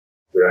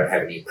We don't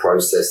have any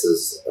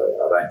processes. I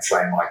don't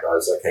train my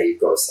guys, okay, you've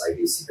got to say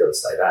this, you've got to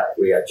say that.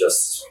 We are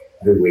just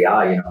who we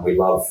are. We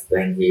love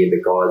being here.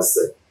 The guys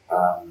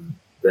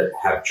that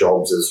have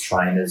jobs as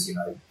trainers,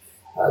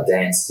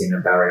 Dan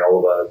Skinner, Barry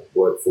Oliver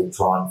work full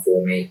time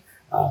for me.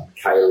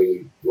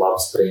 Kaylee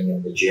loves being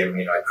in the gym.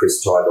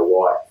 Chris Tiger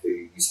White, who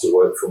used to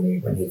work for me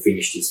when he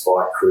finished his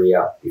fight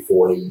career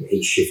before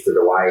he shifted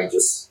away,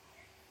 just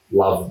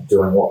love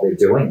doing what they're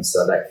doing.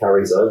 So that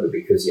carries over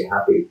because you're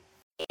happy.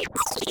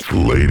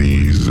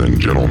 Ladies and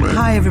gentlemen.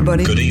 Hi,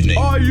 everybody. Good evening.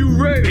 Are you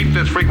ready? Keep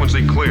this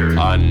frequency clear.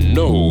 I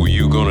know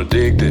you're gonna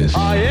dig this.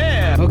 Oh,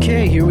 yeah.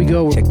 Okay, here we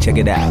go. Check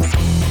it out.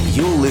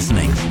 You're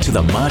listening to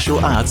the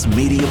Martial Arts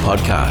Media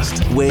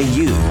Podcast, where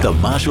you, the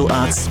martial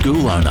arts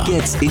school owner,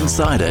 gets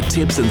insider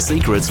tips and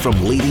secrets from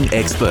leading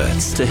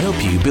experts to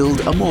help you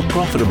build a more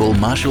profitable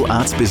martial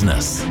arts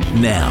business.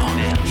 Now,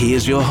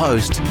 here's your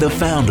host, the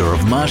founder of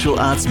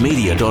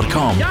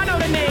martialartsmedia.com, Y'all know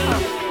the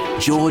name.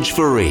 George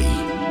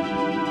Faree.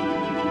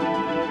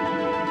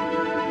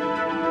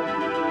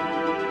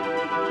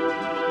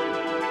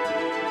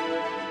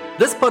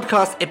 This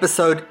podcast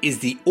episode is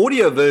the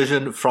audio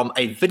version from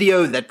a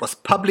video that was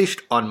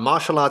published on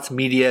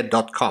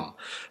martialartsmedia.com.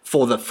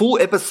 For the full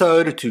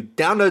episode, to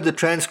download the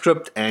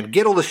transcript and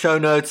get all the show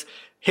notes,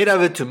 head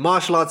over to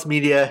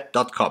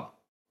martialartsmedia.com.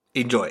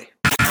 Enjoy.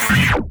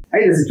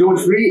 Hey, this is George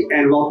Faree,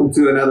 and welcome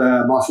to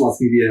another Martial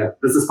Arts Media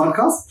Business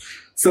Podcast.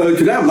 So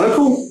today I'm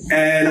local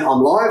and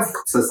I'm live,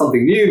 so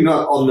something new,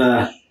 not on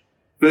the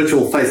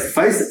virtual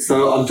face-to-face.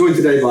 So I'm joined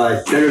today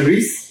by Darren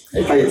Reece.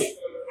 Hey,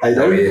 Darren.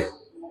 How are you?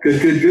 Good.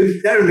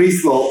 Darren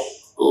Reece,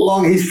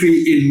 long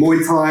history in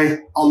Muay Thai.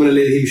 I'm going to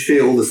let him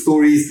share all the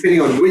stories. Depending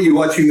on where you're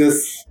watching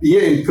this,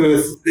 here in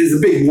Perth, there's a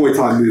big Muay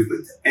Thai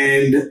movement.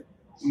 And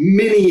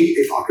many,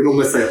 if I could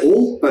almost say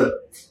all, but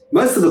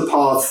most of the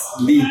paths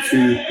lead to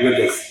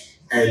Reece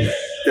and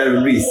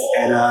Darren Reece.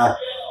 And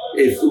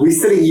if we're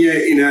sitting here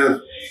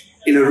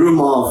in a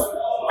room of,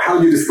 how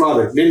would you describe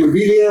it?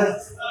 Memorabilia,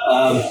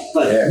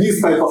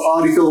 newspaper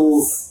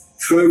articles,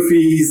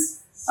 trophies,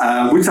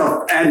 which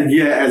I've added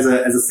here as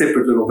a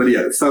separate little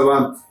video.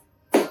 So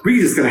we're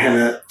just going to have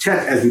a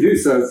chat as we do.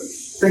 So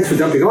thanks for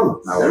jumping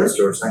on. No worries,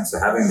 George. Thanks for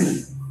having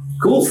me.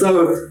 Cool.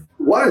 So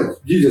why don't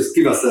you just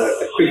give us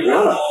a quick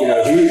roundup?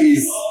 Who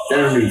is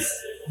Darren Reece?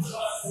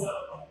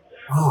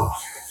 Oh,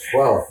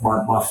 well,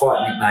 my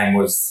fight nickname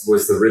was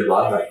the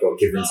Riddler. That got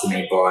given to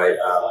me by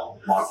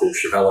Michael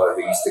Chavello,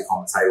 who used to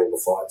commentate all the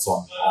fights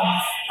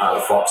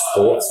on Fox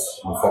Sports,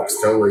 on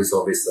Foxtel. He's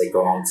obviously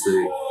gone on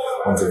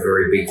to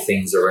very big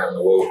things around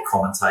the world,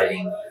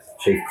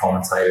 chief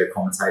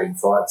commentating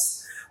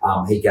fights.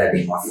 He gave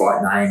me my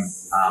fight name.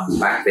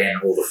 Back then,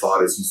 all the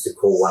fighters used to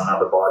call one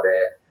another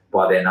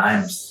by their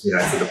names, to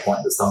the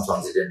point that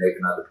sometimes you didn't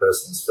even know the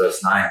person's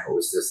first name. It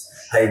was just,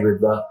 hey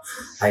Riddler,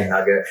 hey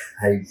Nugget,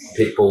 hey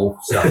Pitbull,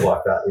 stuff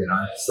like that,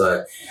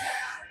 So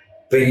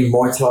been in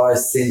Muay Thai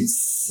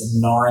since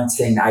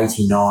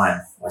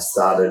 1989. I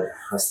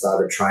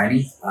started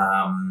training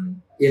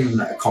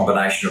in a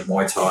combination of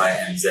Muay Thai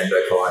and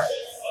Zendo Kai.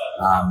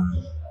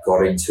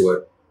 Got into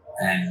it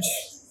and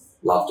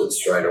loved it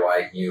straight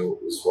away. Knew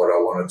it was what I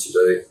wanted to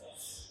do.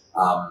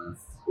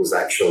 Was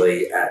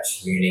actually at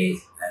uni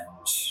and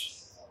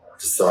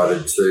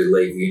decided to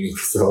leave uni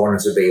because I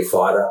wanted to be a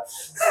fighter,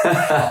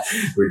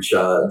 which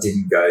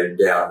didn't go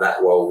down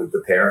that well with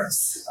the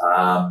parents.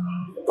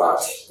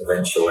 But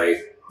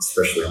eventually,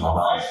 especially my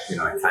mum, came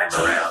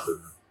around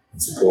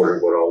and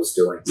supported what I was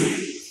doing.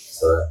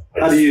 So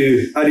how do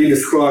you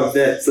describe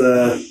that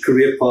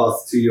career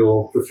path to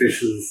your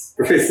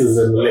professors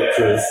and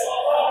lecturers?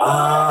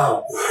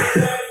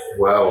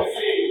 Well,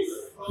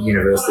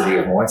 University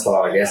of Muay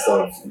Thai, I guess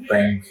I've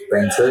been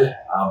to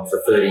for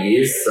 30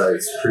 years, so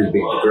it's a pretty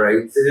big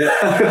degree.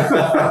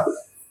 Yeah.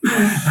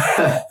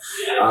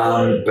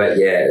 But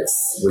yeah, it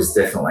was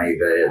definitely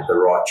the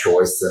right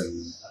choice,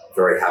 and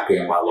very happy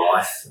in my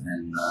life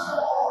and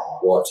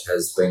what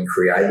has been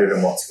created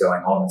and what's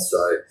going on.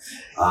 So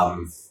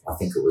I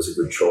think it was a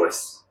good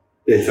choice.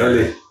 Yeah,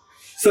 totally.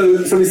 So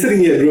we're sitting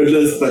here at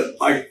Riddlers, but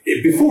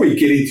before we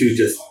get into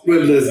just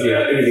Riddlers,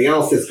 everything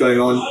else that's going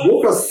on,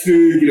 walk us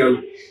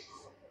through,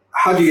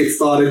 how do you get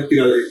started?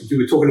 You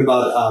were talking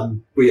about,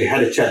 we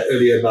had a chat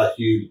earlier about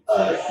you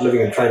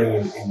living and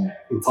training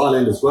in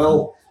Thailand as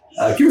well.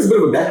 Give us a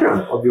bit of a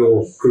background of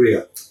your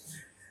career.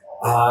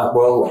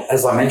 Well,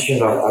 as I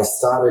mentioned, I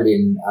started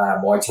in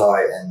Muay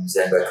Thai and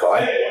Zendo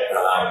Kai,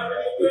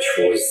 which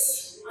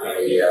was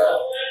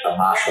a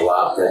martial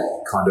art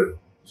that kind of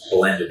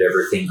blended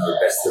everything, the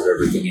best of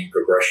everything in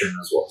progression,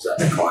 is what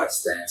Zendo Kai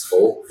stands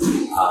for.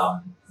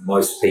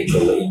 Most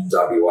people in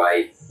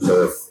WA,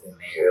 Perth, in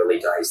the early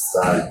days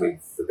started with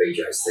the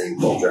BJC,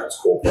 Bob Jones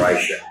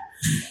Corporation.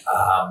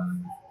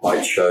 I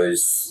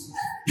chose,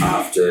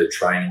 after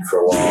training for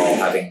a while,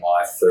 having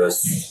my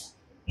first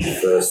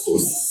two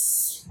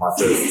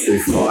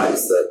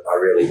fights, that I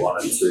really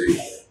wanted to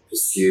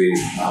pursue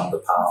the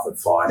path of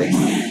fighting.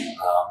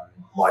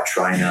 My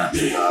trainer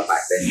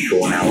back then,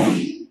 Sean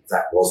Allen,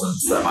 that wasn't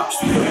the path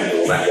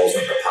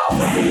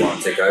that we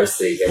wanted to go.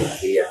 So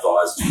he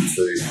advised me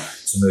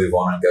to move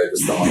on and go to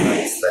someone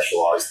that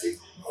specialised in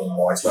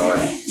Muay Thai.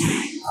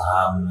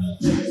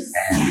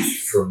 And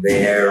from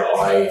there,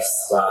 I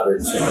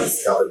discovered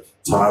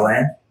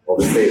Thailand.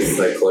 Obviously, it's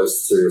so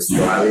close to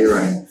Australia,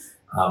 and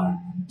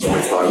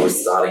Muay Thai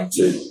was starting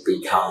to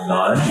become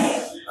known.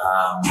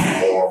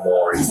 More and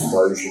more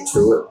exposure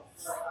to it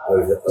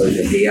over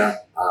here.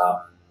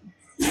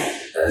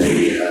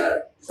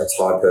 A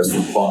Thai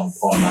person, Pon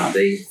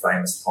Mardi,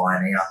 famous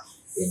pioneer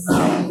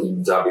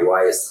in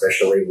WA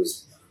especially,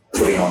 was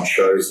putting on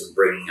shows and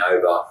bringing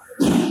over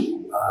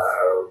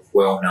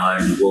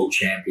well-known world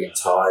champion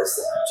Thais,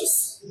 and it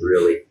just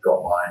really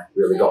got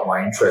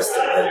my interest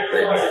in led me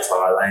to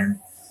Thailand.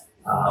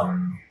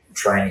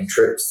 Training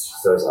trips.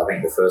 So I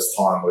think the first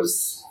time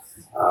was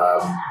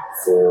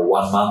for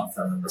 1 month,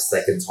 and the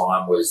second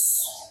time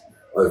was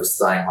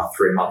overstaying my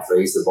 3-month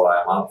visa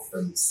by a month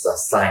and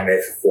staying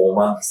there for 4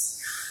 months.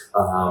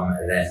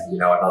 And then,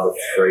 another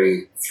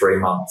three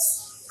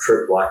months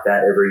trip like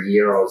that every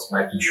year. I was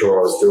making sure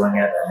I was doing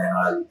it, and then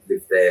I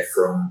lived there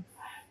from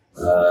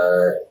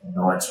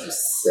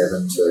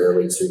 97 to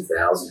early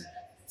 2000.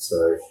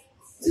 So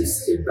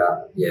just did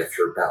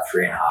for about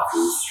 3.5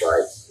 years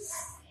straight.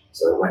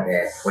 So went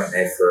there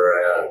for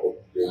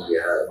the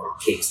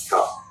Kings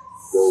Cup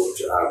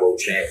World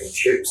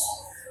Championships,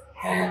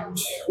 and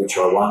which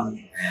I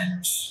won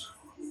and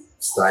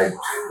stayed.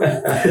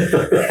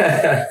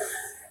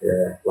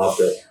 Yeah,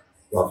 loved it.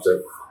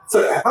 So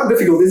how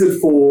difficult is it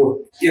for,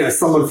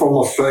 someone from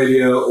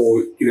Australia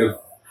or,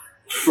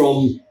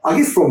 from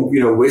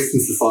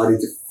Western society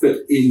to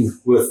fit in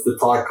with the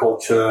Thai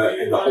culture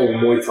and the whole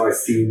Muay Thai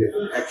scene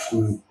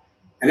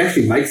and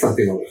actually make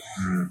something of it?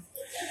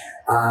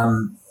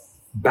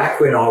 Back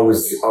when I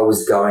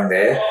was going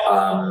there,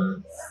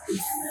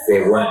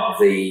 there weren't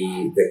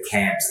the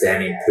camps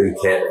down in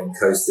Phuket and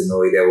Koh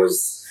Samui. There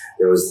was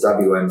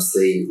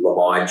WMC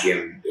Lamai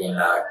Gym in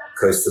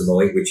Koh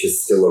Samui, which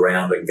is still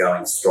around and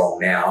going strong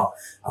now.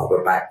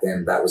 But back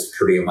then, that was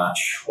pretty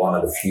much one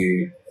of the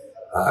few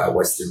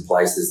Western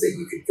places that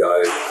you could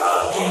go.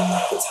 In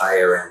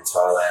Pattaya in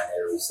Thailand,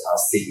 there was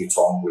Sit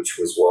Yutong, which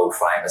was world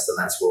famous, and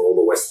that's where all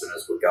the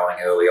Westerners were going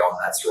early on.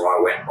 That's where I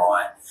went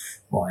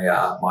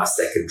my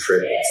second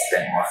trip and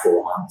spent my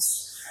 4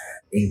 months.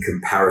 In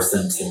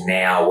comparison to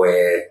now,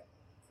 where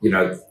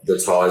the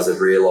Thais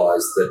have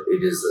realised that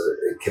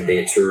it can be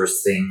a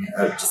tourist thing,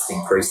 just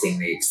increasing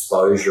the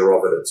exposure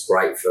of it. It's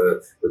great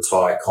for the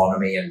Thai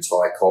economy and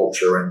Thai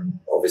culture, and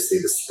obviously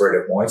the spread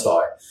of Muay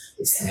Thai.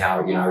 It's now,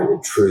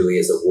 it truly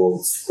is a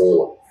world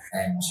sport,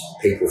 and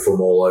people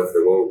from all over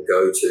the world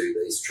go to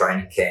these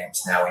training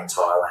camps now in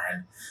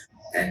Thailand.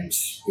 And,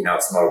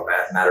 it's not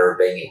a matter of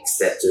being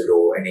accepted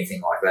or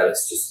anything like that.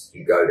 It's just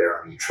you go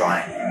there and you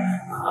train.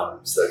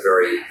 So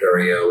very,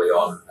 very early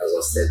on, as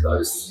I said,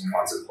 those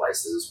kinds of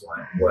places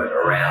weren't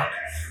around.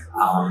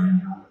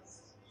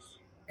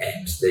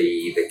 And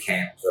the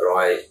camp that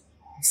I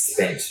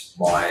spent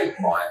my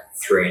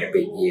 3 and a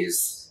bit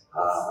years,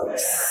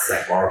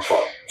 St.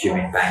 Morochot Gym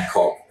in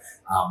Bangkok,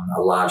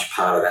 a large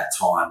part of that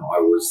time I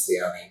was the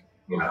only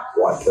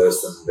white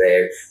person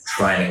there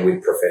training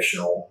with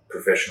professional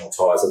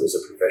Thais. It was a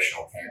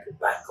professional camp in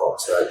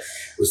Bangkok, so it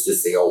was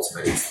just the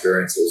ultimate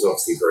experience. It was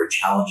obviously very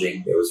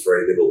challenging. There was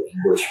very little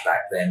English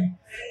back then.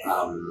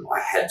 I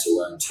had to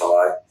learn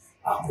Thai,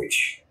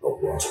 which I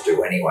wanted to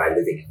do anyway,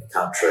 living in the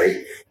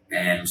country.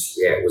 And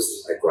it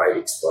was a great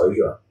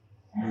exposure.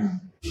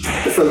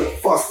 So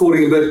fast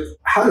forwarding a bit,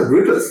 how did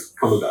Riddlers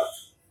come about?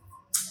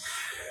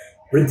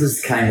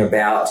 Riddlers came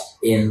about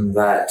in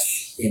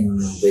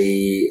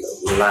the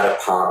latter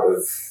part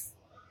of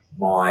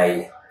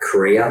my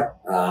career,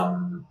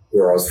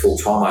 where I was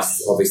full-time. I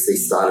obviously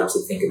started to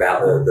think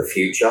about the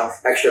future.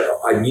 Actually,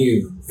 I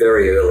knew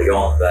very early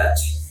on that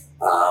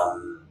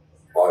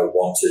I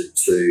wanted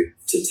to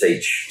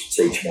teach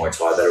Muay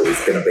Thai, that it was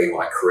going to be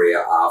my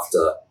career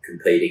after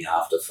competing,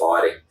 after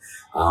fighting.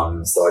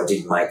 So I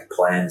did make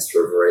plans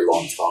for a very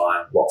long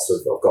time.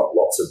 I've got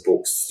lots of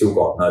books, still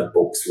got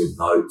notebooks with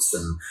notes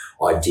and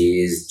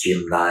ideas,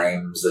 gym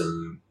names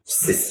and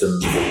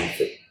systems and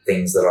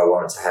things that I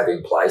wanted to have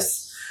in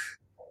place.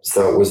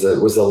 So it was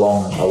a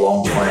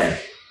long plan.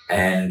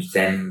 And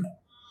then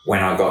when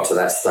I got to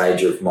that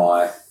stage of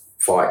my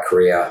fight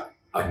career,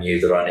 I knew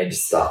that I needed to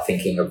start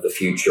thinking of the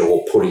future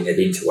or putting it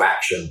into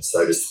action,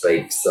 so to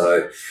speak.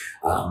 So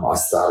I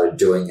started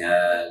doing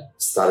a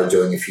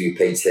few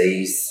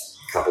PTs,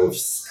 a couple of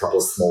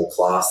small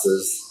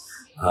classes,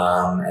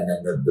 and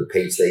then the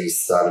PTs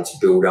started to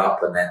build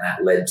up, and then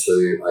that led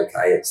to,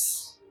 okay,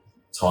 it's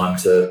time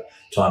to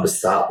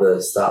start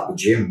the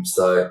gym.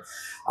 So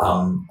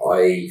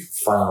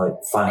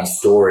funny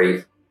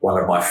story.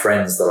 One of my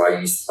friends that I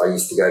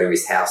used to go to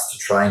his house to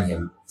train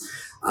him.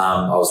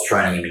 I was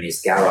training him in his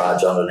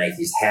garage underneath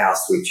his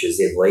house, which is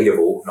in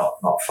Leederville,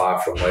 not far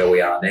from where we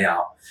are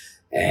now.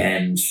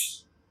 And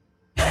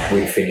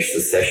we finished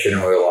the session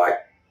and we were like,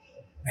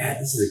 man,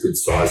 this is a good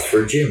size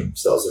for a gym.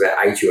 So it was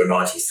about 80 or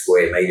 90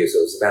 square metres.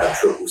 It was about a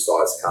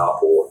triple-sized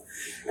carport.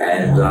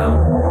 And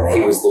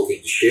he was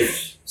looking to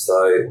shift.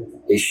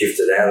 So he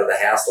shifted out of the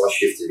house. I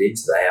shifted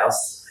into the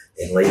house.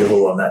 in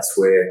Leederville, and that's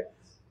where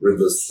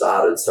Riddler's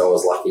started. So I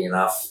was lucky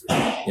enough,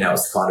 it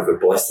was kind of a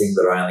blessing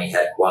that I only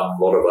had one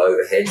lot of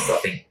overheads. I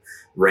think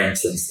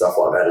rent and stuff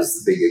like that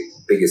is the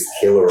biggest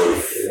killer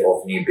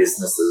of new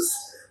businesses.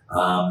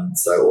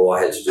 So all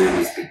I had to do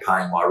was be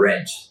paying my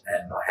rent,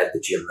 and I had the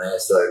gym there.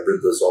 So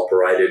Riddler's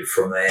operated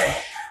from there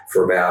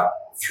for about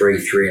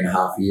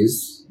 3.5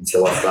 years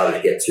until I started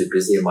to get too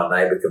busy and my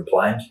neighbour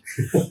complained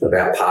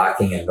about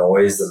parking and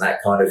noise and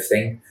that kind of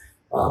thing.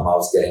 I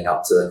was getting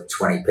up to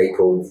 20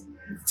 people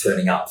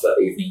turning up for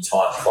evening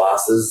time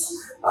classes.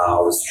 I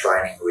was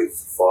training with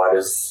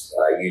fighters,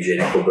 Eugene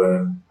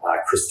Eckelboom,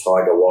 Chris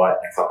Tiger White,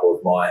 and a couple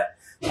of my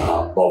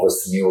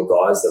novice newer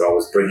guys that I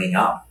was bringing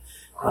up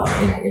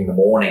in the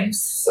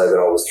mornings so that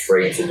I was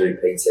free to do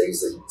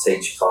PTs and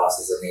teach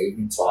classes in the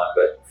evening time,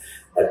 but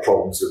had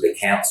problems with the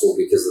council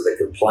because of the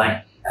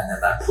complaint. And then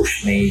that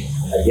pushed me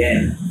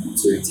again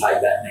to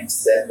take that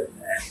next step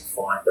and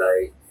find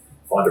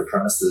a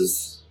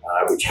premises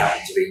which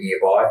happened to be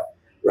nearby.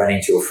 Ran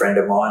into a friend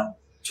of mine,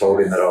 told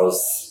him that I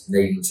was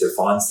needing to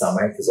find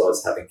somewhere because I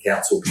was having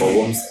council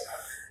problems.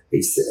 He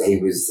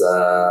was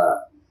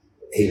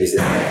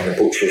in the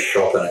butcher's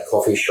shop and a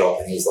coffee shop,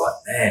 and he's like,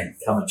 "Man,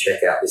 come and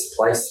check out this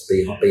place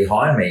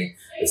behind me.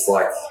 It's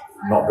like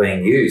not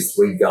being used.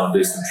 We'd go and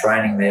do some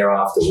training there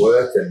after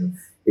work, and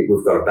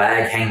we've got a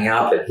bag hanging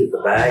up and hit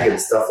the bag and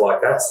stuff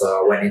like that."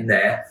 So I went in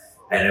there,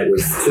 and it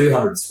was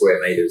 200 square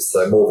meters,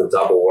 so more than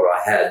double what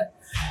I had,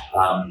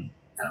 and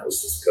it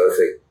was just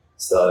perfect.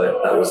 So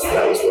that was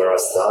where I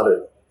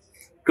started.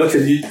 Gotcha.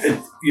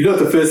 You're not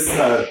the first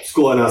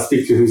school owner I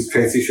speak to who's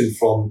transitioned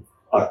from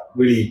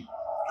really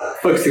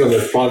focusing on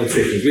those private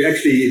sessions. We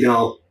actually in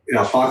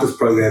our partners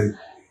program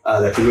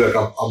that we work,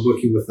 I'm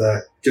working with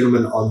a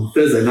gentleman on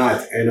Thursday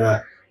night,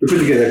 and we put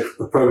together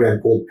a program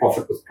called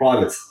Profit with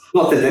Privates.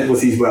 Not that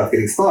was his way of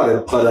getting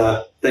started,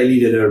 but they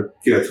needed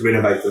to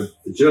renovate the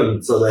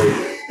gym, so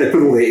they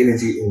put all their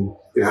energy in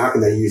how can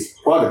they use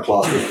private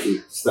classes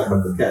to stack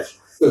up the cash.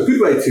 So a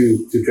good way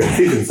to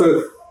transition.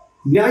 So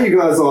now you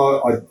guys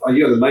are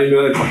you on the main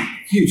road,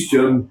 huge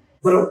gym.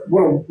 But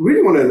what I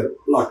really want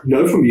to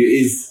know from you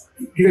is,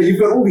 you've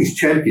got all these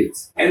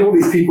champions and all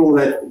these people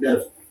that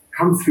have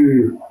come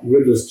through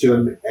Riddler's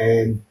gym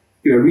and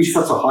reach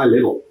such a high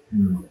level.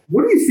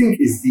 What do you think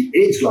is the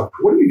edge? Like,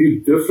 what do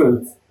you do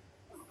different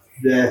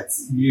that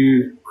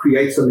you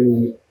create so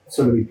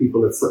many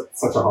people at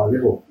such a high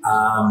level?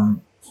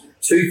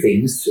 Two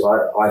things.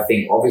 I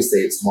think obviously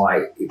it's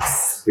my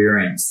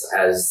experience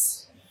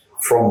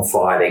from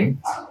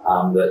fighting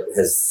that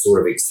has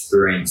sort of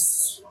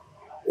experienced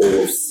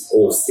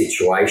all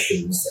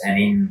situations,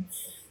 and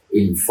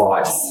in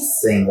fights,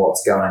 seeing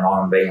what's going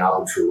on and being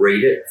able to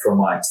read it from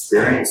my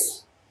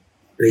experience,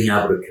 being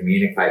able to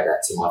communicate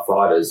that to my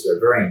fighters, but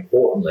very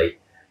importantly,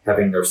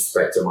 having the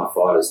respect of my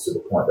fighters to the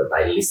point that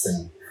they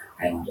listen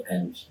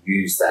and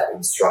use that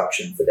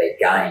instruction for their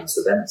gain.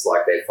 So then it's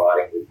like they're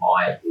fighting with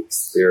my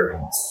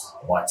experience,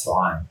 my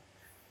time,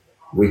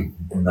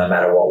 no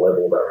matter what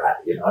level they're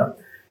at,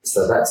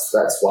 So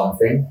that's one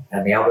thing.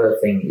 And the other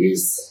thing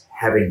is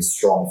having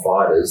strong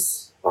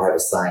fighters. I have a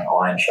saying,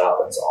 iron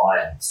sharpens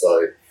iron.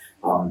 So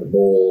the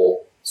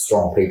more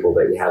strong people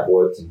that you have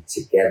working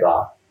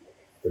together,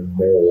 the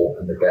more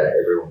and the better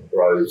everyone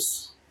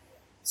grows.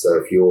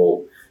 So if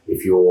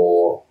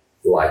you're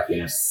like in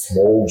a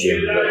small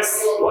gym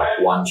that's like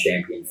one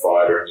champion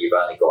fighter and you've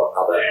only got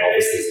other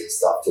novices and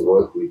stuff to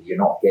work with, you're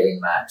not getting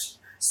that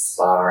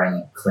sparring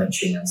and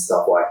clinching and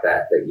stuff like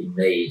that you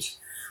need,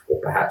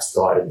 or perhaps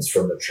guidance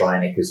from the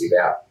trainer because you've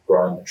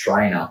outgrown the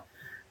trainer.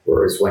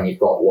 Whereas when you've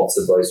got lots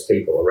of those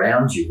people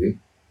around you,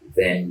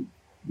 then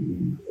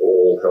you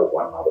all help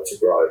one another to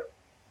grow.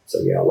 So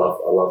yeah, I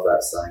love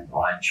that saying,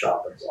 iron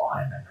sharpens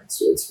iron, and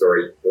it's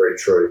very, very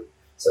true.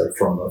 So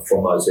from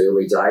those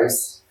early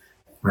days,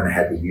 when I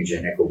had the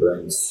Eugene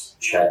Eckelbooms,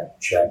 Chad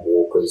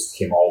Walkers,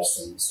 Kim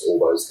Olsons, all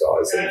those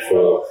guys, and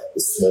for the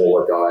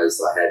smaller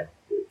guys, I had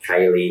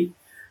Kaylee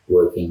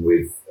working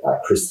with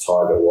Chris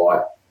Tiger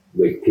White,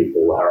 with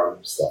Pitbull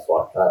Laram, stuff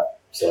like that.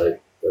 So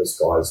those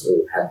guys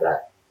all had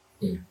that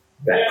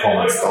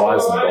common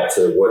size and got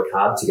to work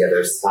hard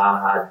together, spar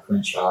hard,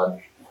 clinch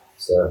hard.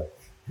 So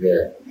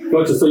yeah.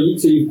 Gotcha. So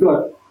you've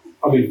got,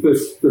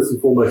 first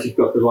and foremost, you've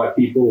got the right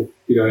people,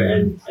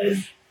 and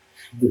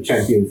the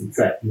champions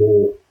attract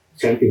more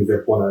champions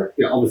that want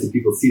to, obviously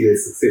people see their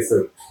success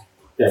of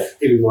that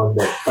everyone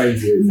that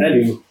trains you is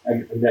having,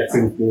 and that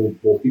brings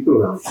more people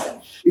around.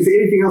 Is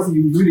there anything else that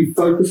you really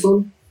focus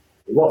on?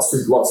 Lots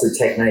of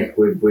technique.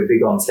 We're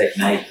big on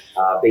technique,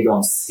 big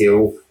on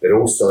skill, but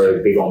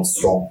also big on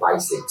strong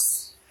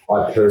basics.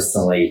 I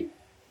personally,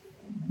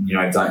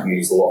 don't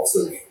use lots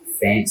of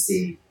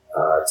fancy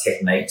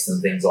techniques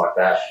and things like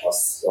that. I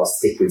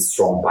stick with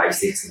strong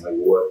basics, and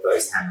we work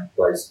those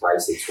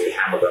basics. We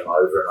hammer them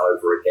over and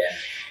over again.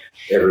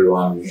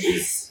 Everyone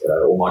is,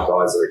 all my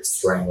guys are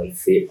extremely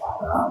fit,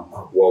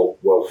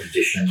 well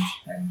conditioned,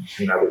 and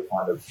we're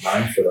kind of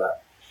known for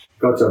that.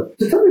 Gotcha.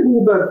 So tell me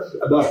more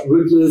about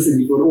Riddler's, and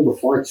you've got all the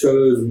fight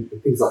shows and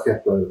things like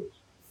that going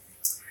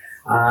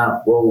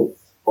on. Well,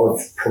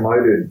 I've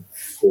promoted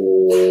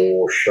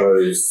for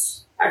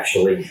shows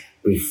actually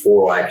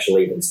before I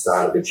actually even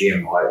started the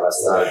gym. I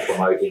started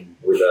promoting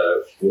with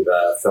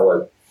a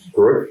fellow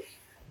group,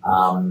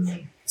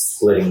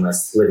 splitting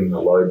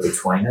the load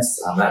between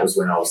us. That was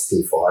when I was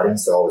still fighting,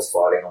 so I was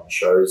fighting on the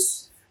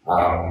shows,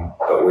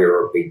 but we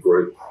were a big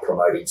group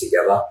promoting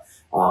together.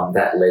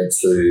 That led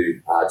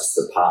to just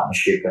a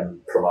partnership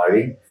and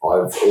promoting.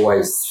 I've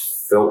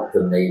always felt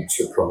the need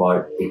to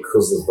promote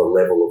because of the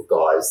level of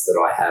guys that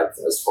I have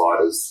as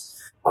fighters.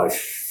 I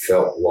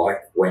felt like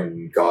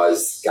when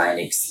guys gain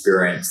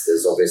experience,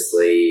 there's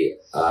obviously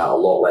a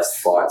lot less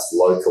fights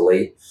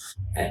locally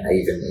and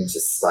even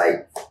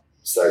interstate.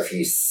 So if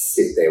you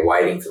sit there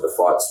waiting for the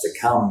fights to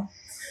come,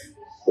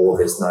 or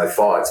there's no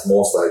fights,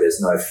 more so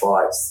there's no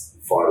fights,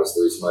 fighters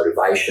lose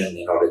motivation,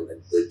 they're not in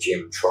the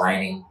gym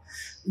training.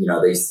 You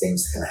know, these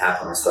things can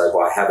happen. So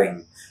by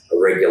having a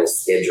regular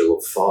schedule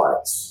of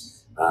fights,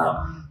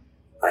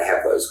 they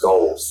have those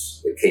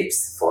goals. It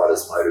keeps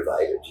fighters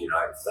motivated. You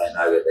know, if they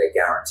know that they're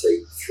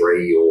guaranteed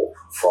 3 or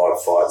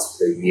 5 fights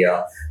per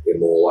year, they're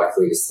more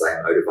likely to stay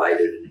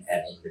motivated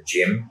and in the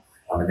gym.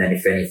 And then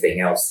if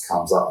anything else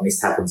comes up, and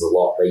this happens a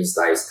lot these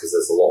days because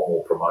there's a lot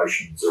more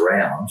promotions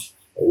around,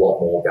 a lot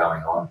more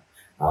going on,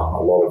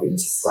 a lot of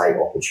interstate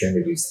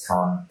opportunities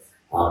come,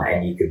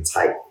 and you can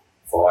take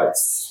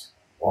fights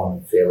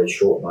on fairly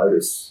short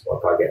notice.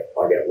 Like I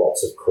get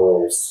lots of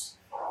calls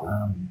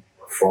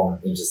from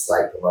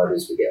interstate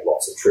promoters. We get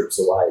lots of trips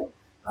away,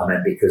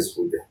 and because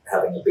we're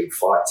having a big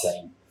fight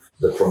team,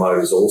 the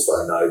promoters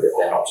also know that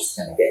they're not just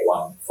going to get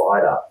one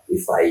fighter.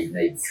 If they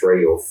need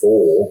 3 or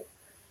 4,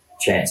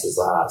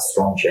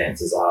 strong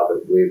chances are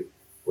that we're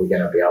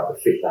going to be able to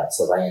fit that.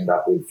 So they end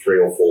up with 3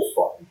 or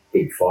 4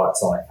 big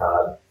fights on a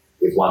card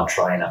with one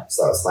trainer.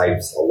 So it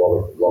saves a lot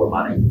of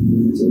money.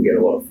 So we get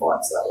a lot of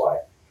fights that way.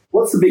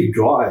 What's the big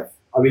drive?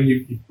 I mean,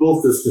 you've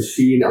built this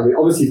machine. I mean,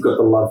 obviously you've got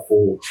the love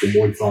for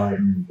Muay Thai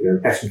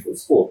and passion for the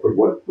sport, but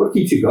what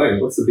keeps you going?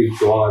 What's the big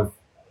drive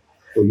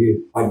for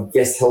you? I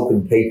guess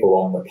helping people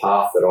on the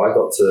path that I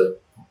got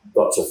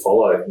to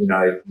follow, you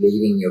know,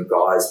 leading your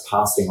guys,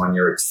 passing on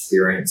your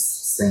experience,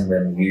 seeing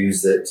them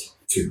use it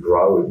to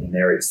grow in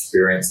their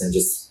experience and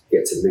just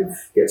get to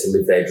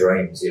live their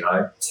dreams, you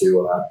know,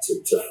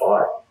 to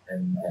fight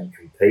and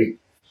compete.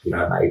 You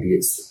know, maybe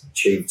it's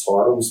achieve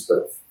titles,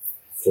 but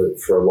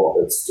for a lot,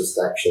 it's just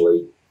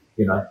actually,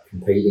 you know,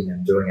 competing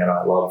and doing it.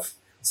 I love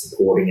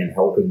supporting and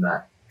helping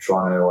that,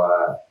 trying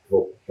to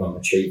help them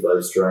achieve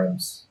those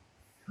dreams.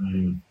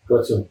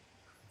 Gotcha.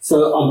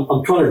 So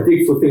I'm trying to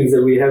dig for things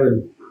that we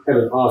haven't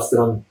asked,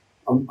 and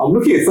I'm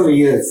looking at something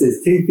here that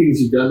says 10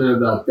 things you don't know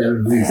about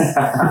Darren Reece.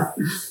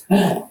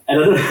 And I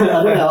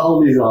don't know how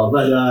old these are,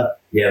 but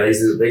yeah,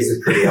 these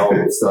are pretty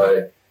old.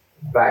 So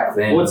back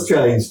then, what's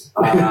changed?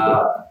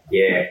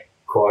 Yeah,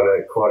 quite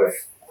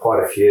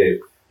a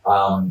few.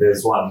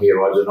 There's one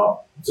here. I do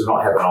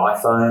not have an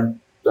iPhone,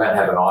 don't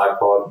have an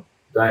iPod,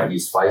 don't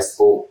use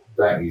Facebook,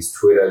 don't use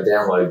Twitter,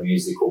 download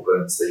music or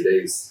burn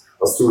CDs.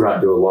 I still don't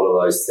do a lot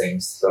of those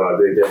things, but I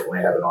do definitely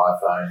have an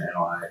iPhone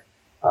and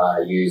I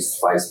use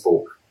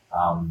Facebook.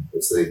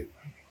 It's a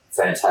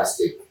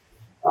fantastic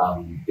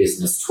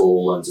business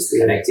tool and just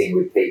connecting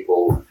with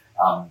people,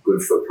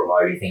 good for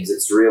promoting things.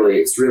 It's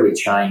really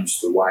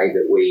changed the way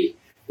that we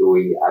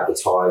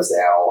advertise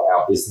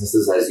our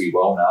businesses, as you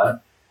well know.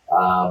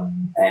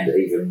 And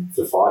even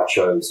for fight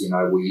shows, you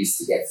know, we used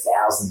to get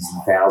thousands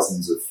and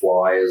thousands of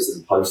flyers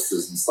and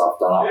posters and stuff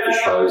done up for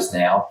shows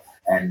now,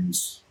 and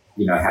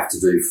you know, have to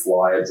do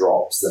flyer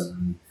drops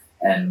and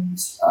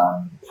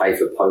pay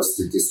for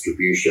poster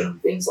distribution,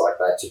 things like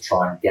that to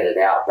try and get it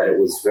out. But it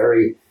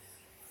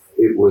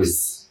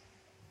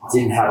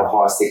didn't have a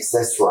high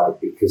success rate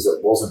because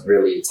it wasn't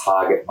really a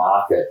target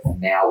market. And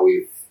now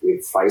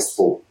with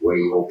Facebook,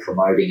 we are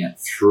promoting it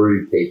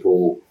through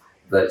people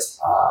that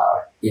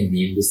are in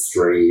the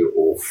industry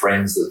or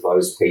friends of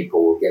those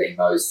people, getting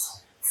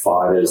those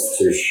fighters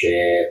to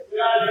share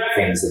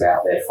things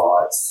about their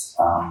fights.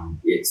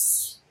 It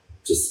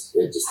just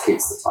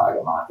hits the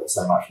target market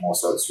so much more.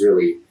 So it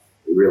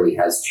really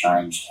has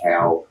changed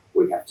how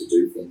we have to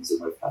do things,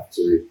 and we have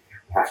to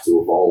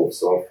evolve.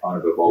 So I've kind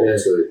of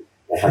evolved too.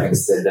 Having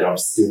said that, I'm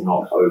still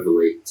not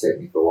overly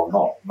technical. I'm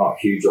not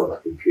huge on the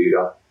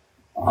computer.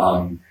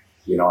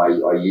 You know,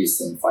 I use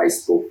some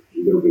Facebook, a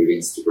little bit of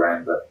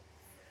Instagram, but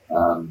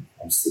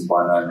I'm still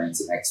by no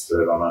means an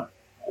expert on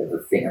it.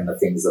 The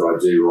things that I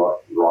do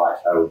right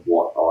are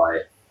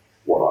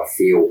what I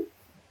feel.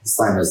 The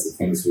same as the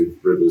things with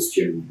Riddler's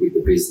Gym, with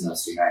the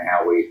business, you know,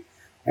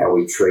 how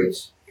we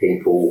treat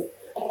people.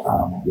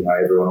 You know,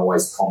 everyone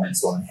always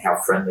comments on how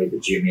friendly the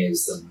gym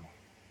is and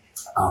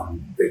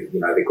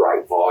the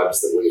great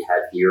vibes that we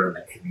have here in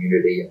the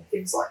community and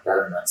things like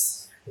that. And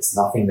it's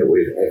nothing that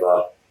we've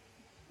ever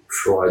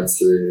tried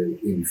to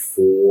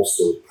enforce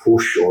or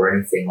push or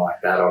anything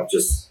like that.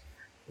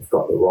 We've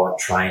got the right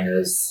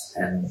trainers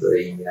and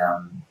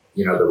the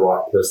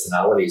right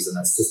personalities, and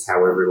that's just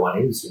how everyone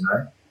is, you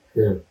know.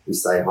 Yeah. We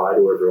say hi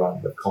to everyone,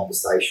 have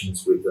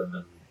conversations with them,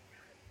 and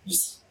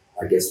just,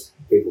 I guess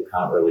people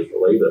can't really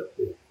believe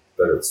it.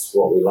 but it's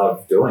what we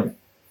love doing.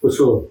 For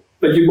sure.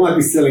 But you might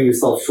be selling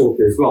yourself short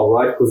as well,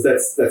 right? Because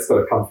that's got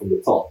to come from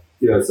the top.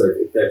 So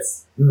if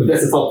that's the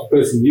type of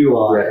person you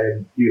are,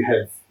 and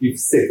you've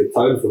set the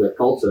tone for that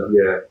culture,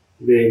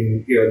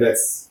 then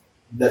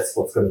that's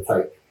what's going to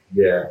take.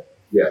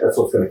 That's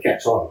what's going to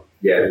catch on.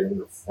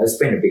 It's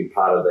been a big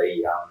part of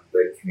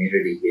the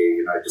community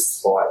here.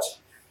 Despite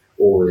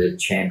all the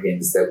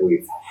champions that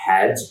we've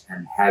had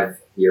and have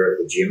here at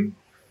the gym,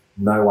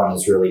 no one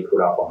is really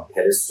put up on a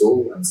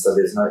pedestal, and so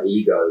there's no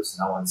egos.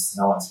 No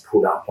one's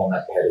put up on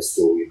that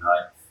pedestal.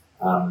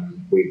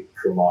 We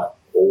promote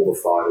all the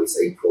fighters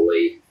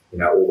equally.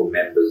 All the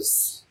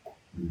members.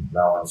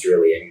 No one's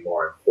really any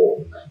more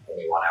important than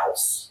anyone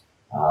else,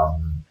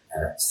 and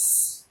it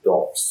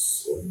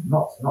stops, or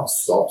not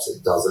stops.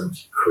 It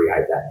doesn't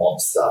create that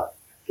monster.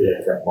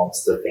 That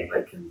monster thing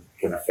that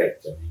can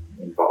affect an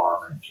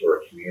environment or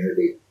a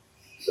community.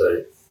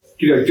 So,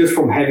 just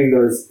from having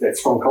that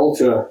strong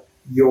culture,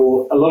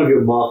 a lot of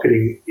your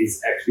marketing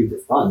is actually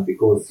just done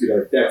because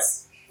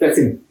that's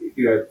in,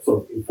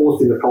 sort of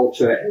enforced in the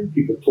culture and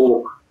people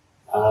talk.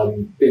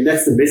 Then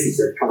that's the message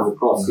that comes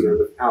across.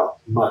 Without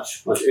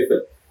much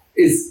effort.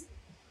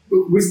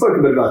 We spoke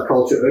a bit about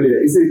culture earlier.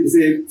 Is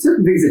there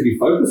certain things that you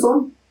focus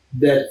on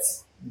that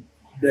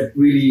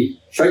really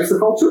shapes the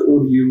culture,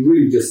 or do you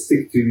really just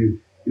stick to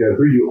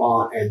who you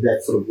are and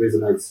that sort of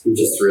resonates with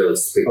just really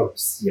stick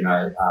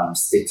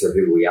to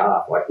who we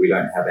are. Like we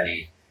don't have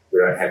any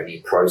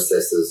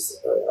processes.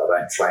 I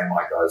don't train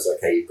my guys.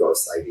 Okay, you've got to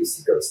say this,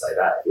 you've got to say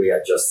that. We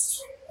are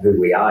just who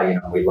we are.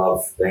 We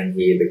love being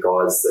here. The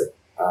guys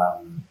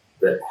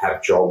that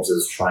have jobs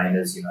as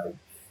trainers.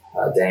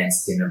 Dan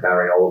Skin and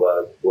Barry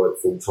Oliver work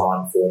full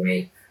time for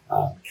me.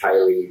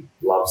 Kaylee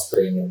loves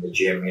being in the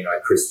gym.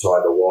 Chris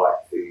Tiger White,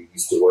 who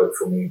used to work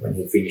for me when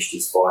he finished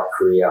his fight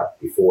career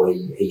before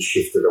he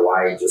shifted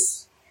away,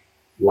 just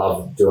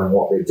love doing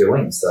what they're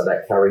doing. So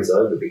that carries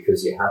over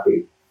because you're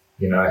happy,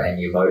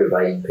 and you're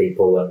motivating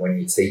people. And when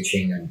you're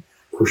teaching and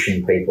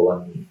pushing people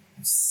and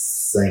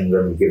seeing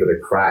them give it a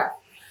crack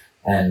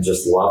and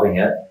just loving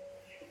it,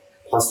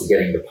 plus you're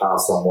getting to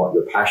pass on what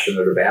you're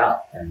passionate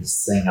about and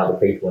seeing other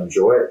people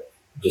enjoy it,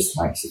 just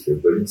makes you feel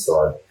good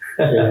inside.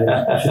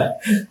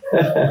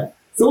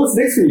 So what's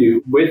next for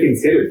you? Where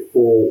things headed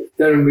for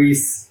Darren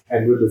Reece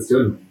and Riddler's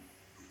Gym?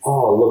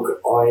 Oh,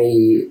 look,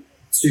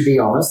 to be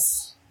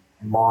honest,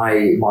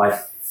 my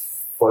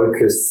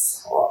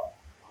focus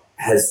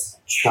has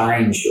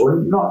changed, or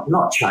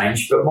not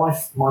changed, but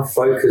my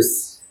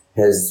focus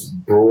has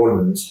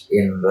broadened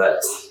in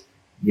that,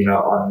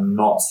 I'm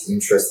not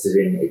interested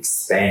in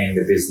expanding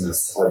the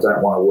business. I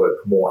don't want to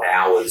work more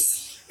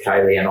hours.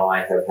 Kaylee and I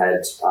have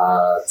had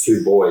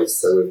 2 boys,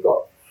 so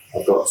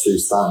I've got 2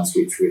 sons,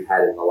 which we've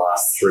had in the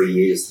last 3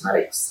 years.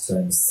 Maddox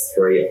turns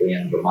 3 at the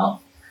end of the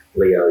month.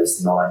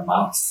 Leo's 9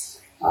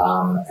 months.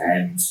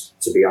 And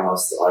to be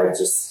honest, I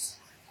just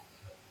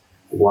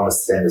want to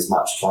spend as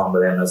much time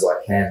with them as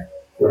I can.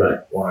 I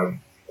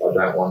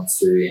don't want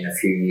to in a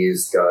few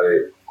years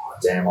go, oh,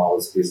 damn, I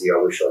was busy. I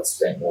wish I'd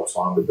spent more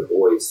time with the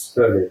boys.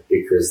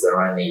 Because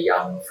they're only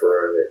young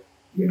for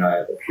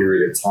a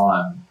period of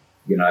time.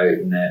 In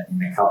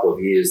a couple of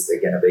years,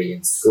 they're going to be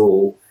in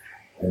school.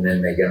 And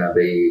then they're going to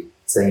be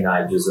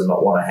teenagers and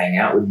not want to hang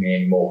out with me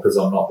anymore because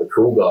I'm not the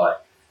cool guy.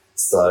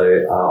 So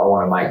I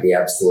want to make the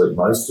absolute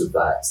most of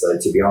that. So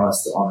to be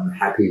honest, I'm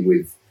happy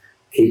with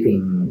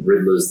keeping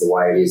Riddler's the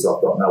way it is.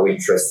 I've got no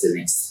interest in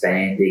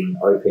expanding,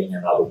 opening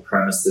another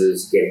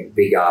premises, getting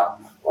bigger.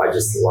 I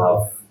just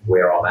love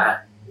where I'm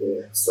at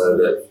so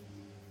that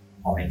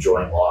I'm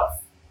enjoying life.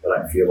 I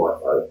don't feel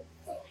like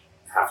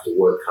I have to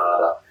work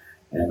harder,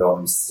 and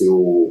I'm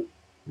still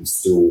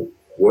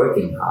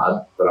working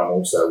hard, but I'm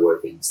also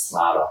working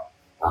smarter.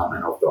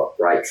 And I've got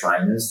great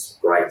trainers,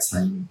 great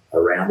team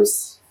around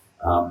us,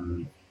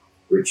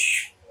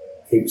 which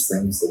keeps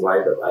things the way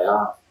that they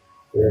are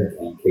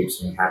and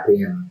keeps me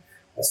happy. And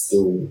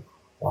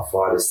my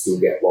fighters still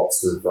get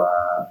lots of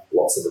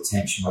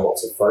attention and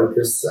lots of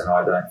focus, and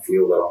I don't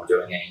feel that I'm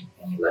doing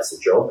any less a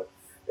job.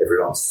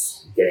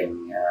 Everyone's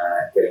getting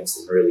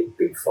some really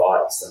big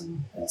fights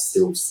and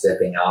still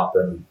stepping up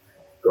and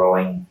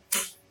growing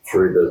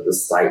through the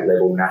state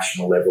level,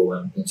 national level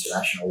and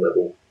international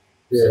level.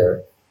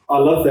 So, I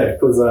love that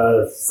because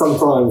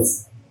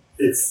sometimes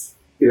it's,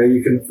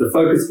 the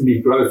focus can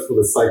be growth for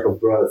the sake of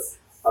growth.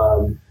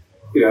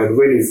 And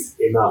when is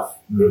enough,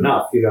 and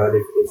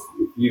if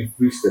you've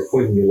reached a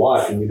point in your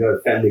life and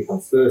family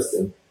comes first,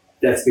 and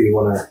that's where you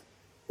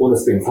want to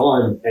spend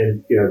time.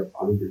 And,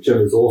 I mean, the gym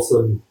is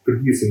awesome,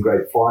 producing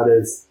great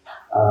fighters,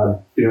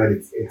 and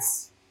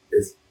it's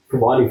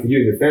providing for you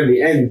and your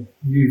family, and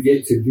you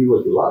get to do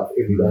what you love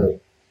every day.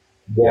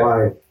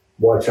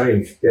 Why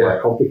change? Why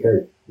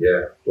complicate?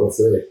 What's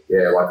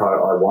there? Like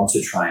I want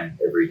to train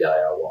every day.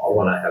 I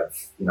want to have,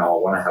 I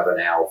want to have an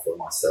hour for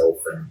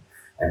myself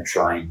and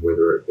train,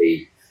 whether it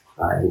be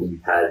hitting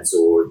pads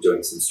or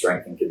doing some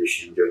strength and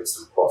conditioning, doing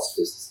some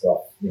CrossFit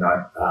stuff.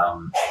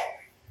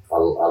 I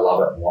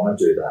love it and want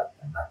to do that,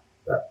 and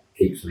that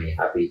keeps me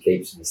happy,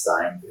 keeps me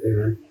sane.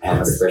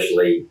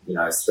 Especially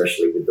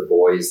with the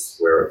boys,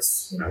 where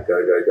it's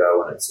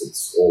go, and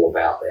it's all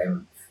about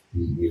them.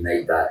 You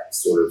need that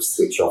sort of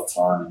switch off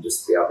time and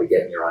just be able to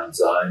get in your own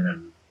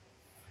zone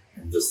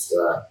and just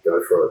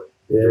go for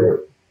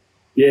it.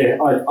 Yeah,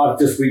 I've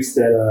just reached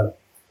that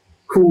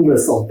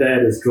coolness of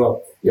dad has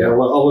dropped. Yeah, I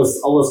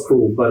was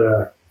cool,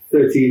 but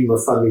 13, my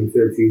son being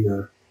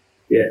 13.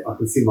 I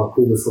can see my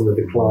coolness on the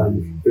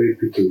decline very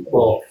quickly.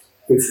 Well,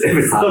 it's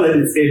not at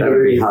its end. That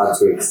would be hard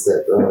to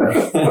accept.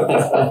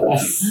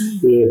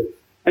 Yeah.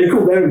 Hey,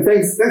 cool, Darren.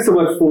 Thanks so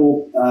much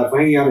for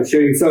hanging out and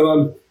sharing.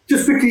 So,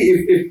 just quickly,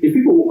 if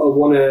people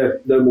want to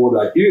know more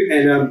about you,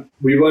 and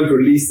we won't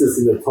release this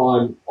in the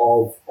time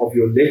of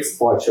your next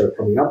fight show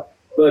coming up,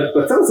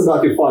 but tell us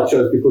about your fight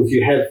shows, because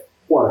you have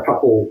quite a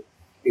couple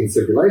in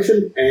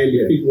circulation, and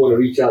if people want to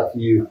reach out to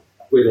you,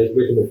 where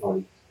can they find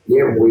you?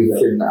 Yeah, we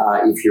can.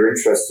 If you're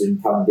interested in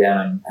coming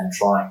down and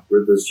trying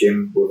Riddler's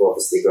Gym, we've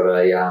obviously got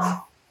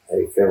a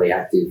fairly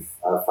active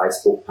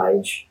Facebook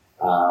page.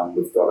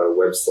 We've got a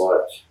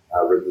website,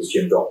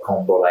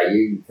 riddlersgym.com.au.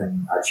 You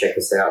can check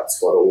us out. It's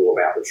got all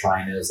about the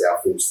trainers, our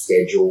full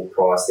schedule,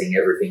 pricing,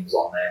 everything's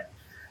on there.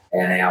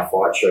 And our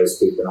fight shows,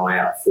 keep an eye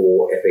out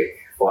for Epic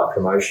Fight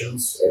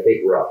Promotions.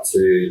 Epic, we're up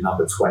to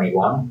number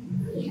 21,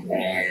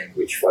 and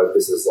which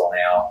focuses on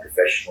our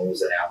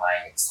professionals and our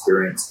main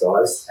experienced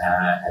guys.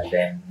 And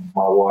then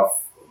my wife,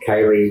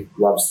 Kaylee,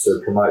 loves to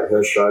promote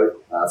her show.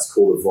 It's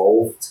called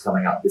Evolve. It's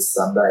coming up this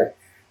Sunday.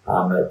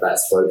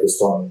 That's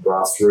focused on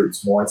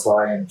grassroots Muay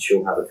Thai, and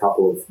she'll have a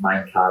couple of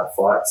main card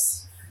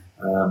fights,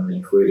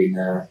 including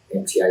a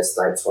MTA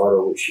state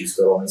title, which she's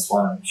got on this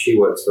one. And she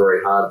works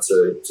very hard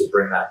to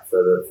bring that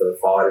for the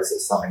fighters.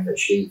 It's something that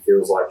she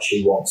feels like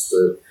she wants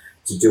to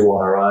do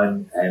on her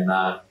own and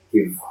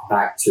give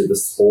back to the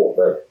sport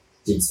that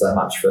did so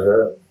much for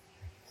her.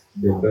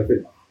 Yeah,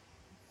 perfect.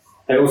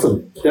 Hey,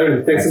 awesome.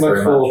 Darren, thanks so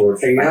much for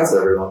hanging out. Thanks,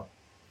 everyone.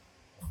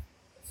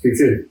 Speak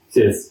soon.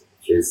 Cheers.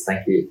 Cheers.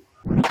 Thank you.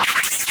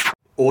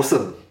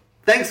 Awesome.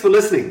 Thanks for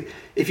listening.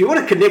 If you want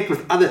to connect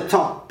with other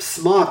top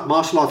smart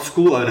martial arts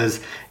school owners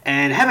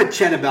and have a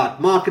chat about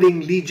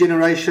marketing, lead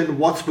generation,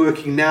 what's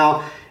working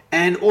now,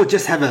 or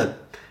just have a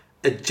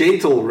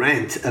gentle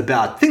rant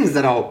about things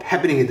that are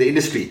happening in the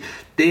industry,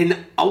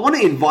 then I want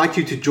to invite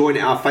you to join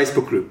our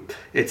Facebook group.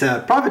 It's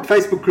a private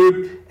Facebook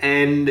group,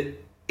 and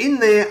in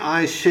there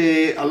I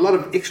share a lot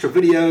of extra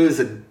videos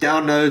and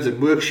downloads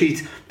and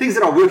worksheets, things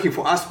that are working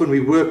for us when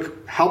we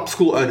help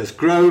school owners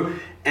grow,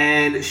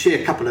 and share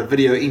a couple of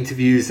video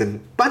interviews and a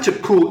bunch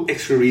of cool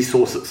extra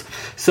resources.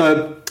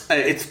 So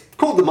it's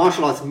called the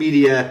Martial Arts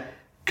Media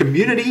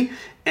Community,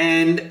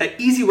 and an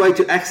easy way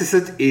to access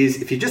it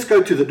is if you just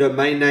go to the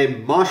domain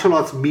name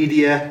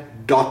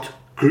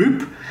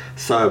martialartsmedia.group.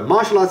 So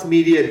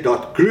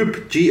martialartsmedia.group,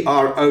 Group.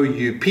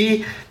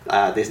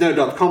 There's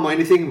no .com or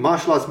anything,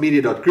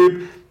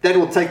 martialartsmedia.group. That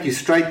will take you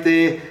straight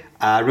there.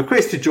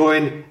 Request to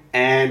join,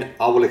 and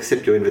I will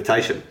accept your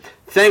invitation.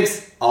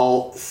 Thanks.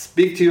 I'll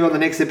speak to you on the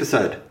next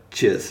episode.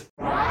 Cheers.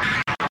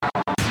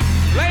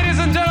 Ladies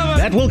and gentlemen,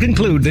 that will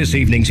conclude this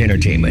evening's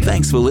entertainment.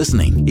 Thanks for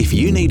listening. If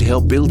you need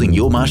help building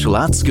your martial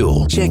arts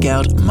school, check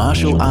out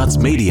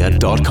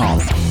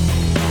martialartsmedia.com.